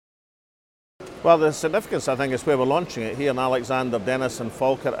Well, the significance, I think, is where we're launching it here in Alexander Dennis and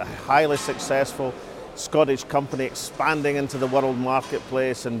Falkirk, a highly successful Scottish company expanding into the world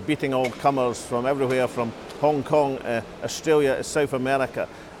marketplace and beating all comers from everywhere from Hong Kong, Australia to South America.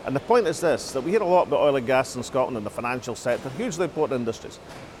 And the point is this, that we hear a lot about oil and gas in Scotland and the financial sector, hugely important industries.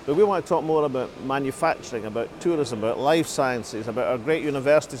 But we want to talk more about manufacturing, about tourism, about life sciences, about our great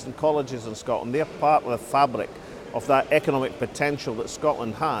universities and colleges in Scotland. They're part of the fabric of that economic potential that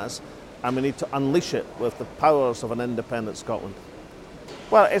Scotland has, and we need to unleash it with the powers of an independent Scotland.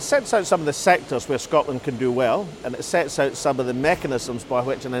 Well, it sets out some of the sectors where Scotland can do well, and it sets out some of the mechanisms by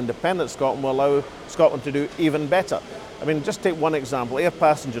which an independent Scotland will allow Scotland to do even better. I mean, just take one example, air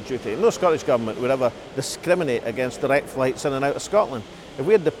passenger duty. No Scottish government would ever discriminate against direct flights in and out of Scotland. If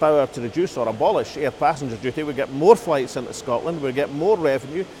we had the power to reduce or abolish air passenger duty, we'd get more flights into Scotland, we'd get more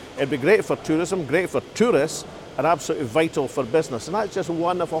revenue, it'd be great for tourism, great for tourists, and absolutely vital for business. And that's just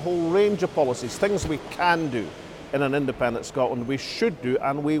one of a whole range of policies, things we can do in an independent Scotland, we should do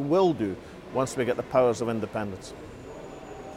and we will do once we get the powers of independence.